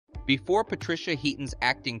Before Patricia Heaton's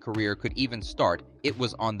acting career could even start, it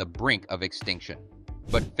was on the brink of extinction.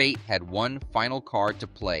 But fate had one final card to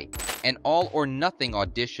play, an all-or-nothing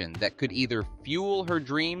audition that could either fuel her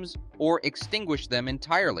dreams or extinguish them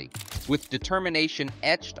entirely. With determination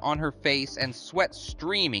etched on her face and sweat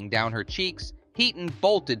streaming down her cheeks, Heaton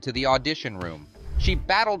bolted to the audition room. She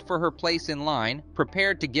battled for her place in line,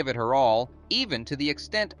 prepared to give it her all, even to the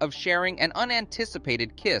extent of sharing an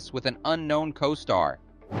unanticipated kiss with an unknown co-star.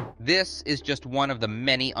 This is just one of the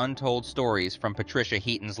many untold stories from Patricia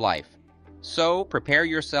Heaton's life. So, prepare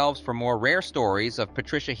yourselves for more rare stories of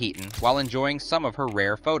Patricia Heaton while enjoying some of her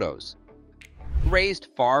rare photos. Raised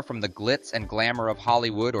far from the glitz and glamour of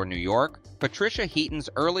Hollywood or New York, Patricia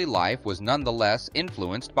Heaton's early life was nonetheless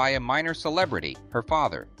influenced by a minor celebrity, her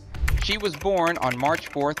father. She was born on March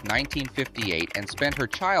 4, 1958, and spent her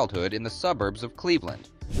childhood in the suburbs of Cleveland,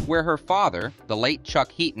 where her father, the late Chuck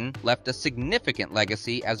Heaton, left a significant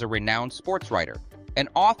legacy as a renowned sportswriter. An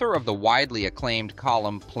author of the widely acclaimed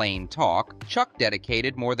column Plain Talk, Chuck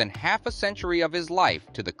dedicated more than half a century of his life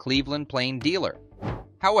to the Cleveland Plain Dealer.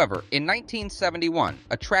 However, in 1971,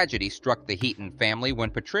 a tragedy struck the Heaton family when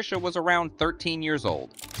Patricia was around 13 years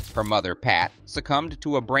old. Her mother, Pat, succumbed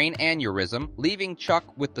to a brain aneurysm, leaving Chuck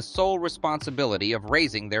with the sole responsibility of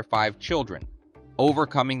raising their 5 children.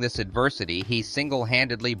 Overcoming this adversity, he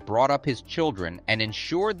single-handedly brought up his children and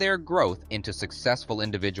ensured their growth into successful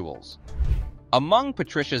individuals. Among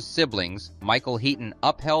Patricia's siblings, Michael Heaton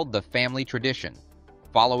upheld the family tradition,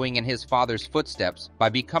 following in his father's footsteps by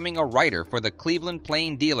becoming a writer for the Cleveland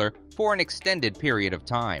Plain Dealer for an extended period of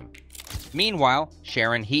time. Meanwhile,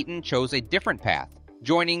 Sharon Heaton chose a different path,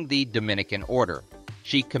 joining the Dominican order.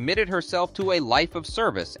 She committed herself to a life of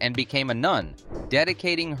service and became a nun,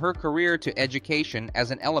 dedicating her career to education as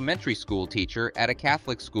an elementary school teacher at a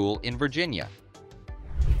Catholic school in Virginia.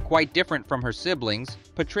 Quite different from her siblings,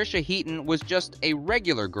 Patricia Heaton was just a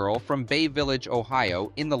regular girl from Bay Village,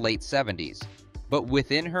 Ohio in the late 70s. But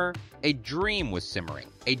within her, a dream was simmering,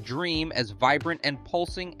 a dream as vibrant and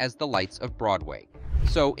pulsing as the lights of Broadway.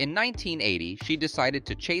 So in 1980, she decided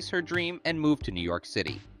to chase her dream and move to New York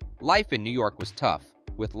City. Life in New York was tough,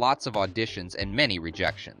 with lots of auditions and many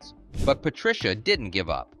rejections. But Patricia didn't give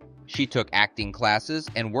up. She took acting classes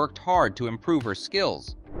and worked hard to improve her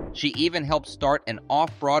skills. She even helped start an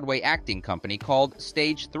off-Broadway acting company called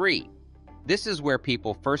Stage 3. This is where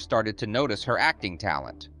people first started to notice her acting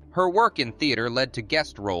talent. Her work in theater led to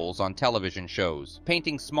guest roles on television shows,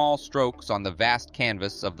 painting small strokes on the vast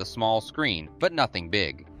canvas of the small screen, but nothing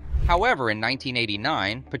big. However, in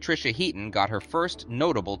 1989, Patricia Heaton got her first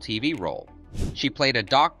notable TV role. She played a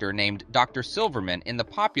doctor named Dr. Silverman in the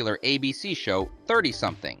popular ABC show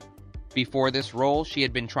 30-something. Before this role, she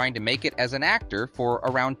had been trying to make it as an actor for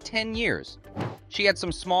around 10 years. She had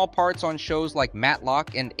some small parts on shows like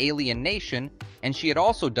Matlock and Alien Nation, and she had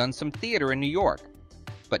also done some theater in New York.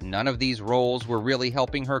 But none of these roles were really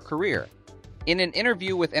helping her career. In an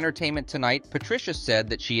interview with Entertainment Tonight, Patricia said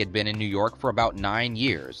that she had been in New York for about 9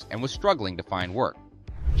 years and was struggling to find work.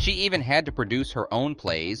 She even had to produce her own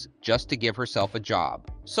plays just to give herself a job.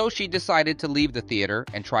 So she decided to leave the theater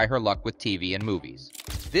and try her luck with TV and movies.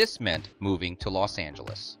 This meant moving to Los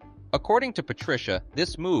Angeles. According to Patricia,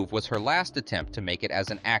 this move was her last attempt to make it as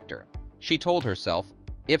an actor. She told herself,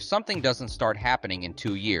 "If something doesn't start happening in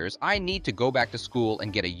 2 years, I need to go back to school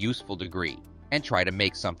and get a useful degree and try to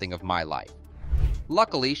make something of my life."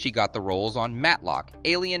 Luckily, she got the roles on Matlock,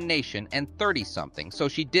 Alien Nation, and 30-something, so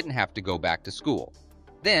she didn't have to go back to school.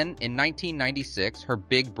 Then, in 1996, her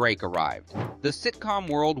big break arrived. The sitcom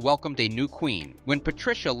world welcomed a new queen when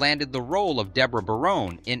Patricia landed the role of Deborah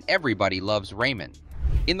Barone in Everybody Loves Raymond.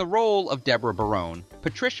 In the role of Deborah Barone,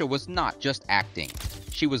 Patricia was not just acting.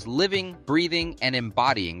 She was living, breathing, and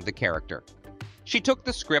embodying the character. She took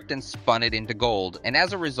the script and spun it into gold, and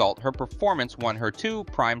as a result, her performance won her 2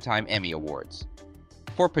 Primetime Emmy Awards.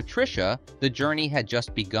 For Patricia, the journey had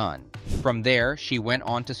just begun. From there, she went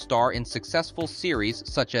on to star in successful series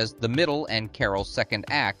such as The Middle and Carol's Second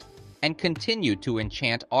Act, and continued to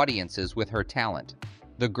enchant audiences with her talent.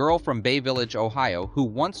 The girl from Bay Village, Ohio, who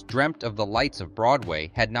once dreamt of the lights of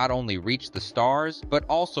Broadway, had not only reached the stars, but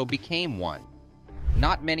also became one.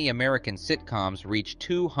 Not many American sitcoms reach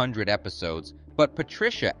 200 episodes, but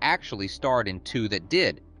Patricia actually starred in 2 that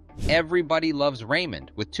did. Everybody Loves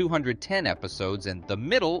Raymond with 210 episodes and The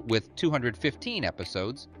Middle with 215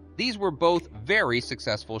 episodes. These were both very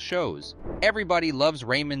successful shows. Everybody Loves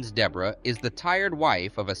Raymond's Deborah is the tired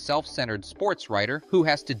wife of a self-centered sportswriter who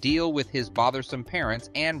has to deal with his bothersome parents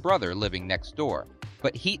and brother living next door.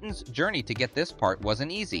 But Heaton's journey to get this part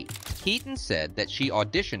wasn't easy. Heaton said that she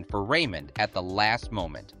auditioned for Raymond at the last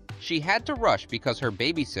moment. She had to rush because her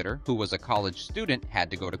babysitter, who was a college student,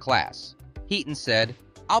 had to go to class. Heaton said,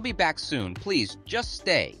 "I'll be back soon, please just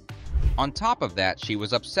stay." On top of that, she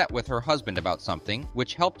was upset with her husband about something,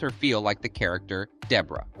 which helped her feel like the character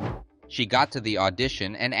Deborah. She got to the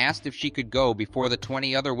audition and asked if she could go before the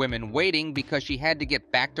 20 other women waiting because she had to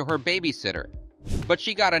get back to her babysitter. But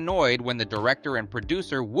she got annoyed when the director and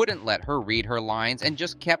producer wouldn't let her read her lines and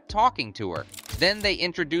just kept talking to her. Then they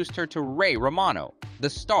introduced her to Ray Romano, the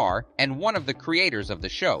star and one of the creators of the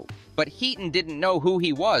show. But Heaton didn't know who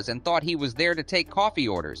he was and thought he was there to take coffee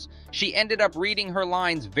orders. She ended up reading her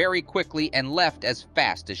lines very quickly and left as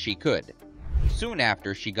fast as she could. Soon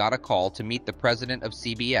after, she got a call to meet the president of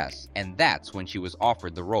CBS, and that's when she was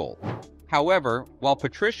offered the role. However, while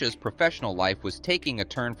Patricia's professional life was taking a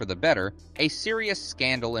turn for the better, a serious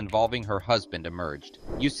scandal involving her husband emerged.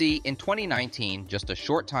 You see, in 2019, just a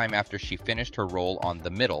short time after she finished her role on The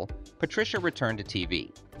Middle, Patricia returned to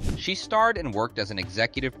TV. She starred and worked as an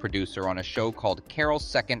executive producer on a show called Carol's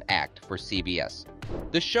Second Act for CBS.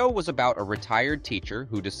 The show was about a retired teacher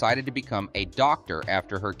who decided to become a doctor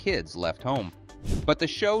after her kids left home. But the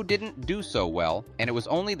show didn't do so well, and it was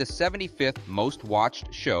only the 75th most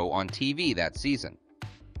watched show on TV that season.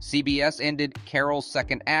 CBS ended Carol's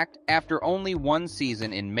Second Act after only one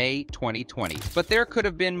season in May 2020. But there could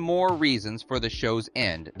have been more reasons for the show's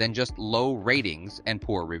end than just low ratings and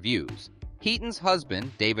poor reviews. Heaton's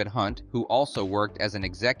husband, David Hunt, who also worked as an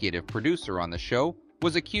executive producer on the show,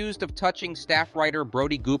 was accused of touching staff writer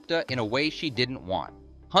Brody Gupta in a way she didn't want.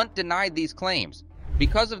 Hunt denied these claims.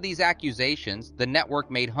 Because of these accusations, the network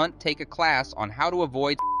made Hunt take a class on how to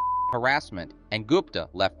avoid harassment, and Gupta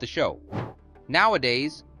left the show.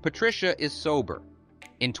 Nowadays, Patricia is sober.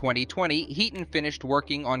 In 2020, Heaton finished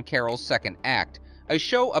working on Carol's Second Act, a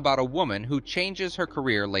show about a woman who changes her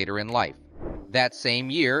career later in life. That same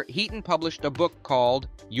year, Heaton published a book called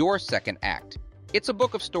Your Second Act. It's a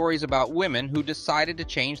book of stories about women who decided to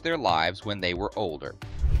change their lives when they were older.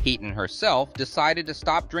 Heaton herself decided to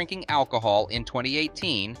stop drinking alcohol in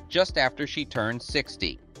 2018, just after she turned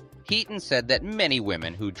 60. Heaton said that many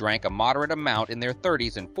women who drank a moderate amount in their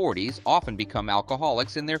 30s and 40s often become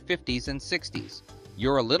alcoholics in their 50s and 60s.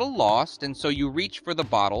 You're a little lost, and so you reach for the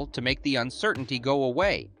bottle to make the uncertainty go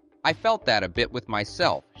away. I felt that a bit with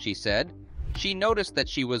myself, she said. She noticed that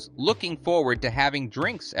she was looking forward to having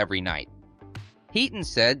drinks every night. Heaton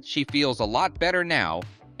said she feels a lot better now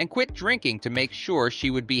and quit drinking to make sure she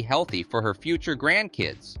would be healthy for her future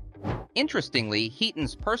grandkids. Interestingly,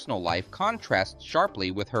 Heaton's personal life contrasts sharply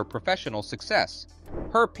with her professional success.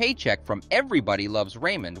 Her paycheck from Everybody Loves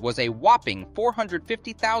Raymond was a whopping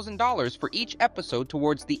 $450,000 for each episode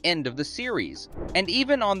towards the end of the series. And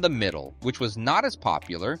even on The Middle, which was not as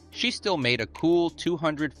popular, she still made a cool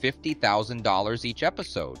 $250,000 each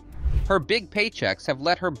episode. Her big paychecks have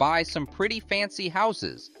let her buy some pretty fancy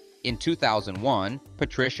houses. In 2001,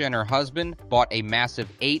 Patricia and her husband bought a massive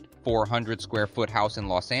 400-square-foot house in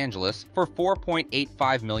Los Angeles for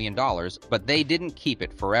 $4.85 million, but they didn't keep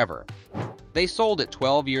it forever. They sold it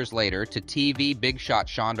 12 years later to TV big shot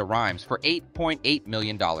Shonda Rhimes for $8.8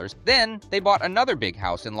 million. Then, they bought another big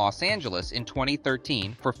house in Los Angeles in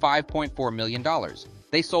 2013 for $5.4 million.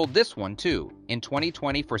 They sold this one, too, in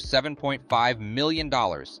 2020 for $7.5 million.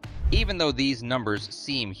 Even though these numbers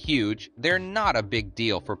seem huge, they're not a big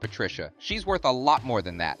deal for Patricia. She's worth a lot more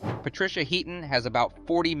than that. Patricia Heaton has about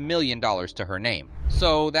 $40 million to her name.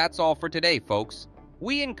 So that's all for today, folks.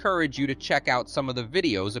 We encourage you to check out some of the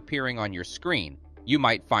videos appearing on your screen. You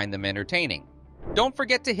might find them entertaining. Don't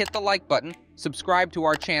forget to hit the like button, subscribe to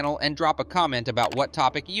our channel, and drop a comment about what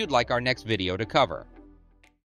topic you'd like our next video to cover.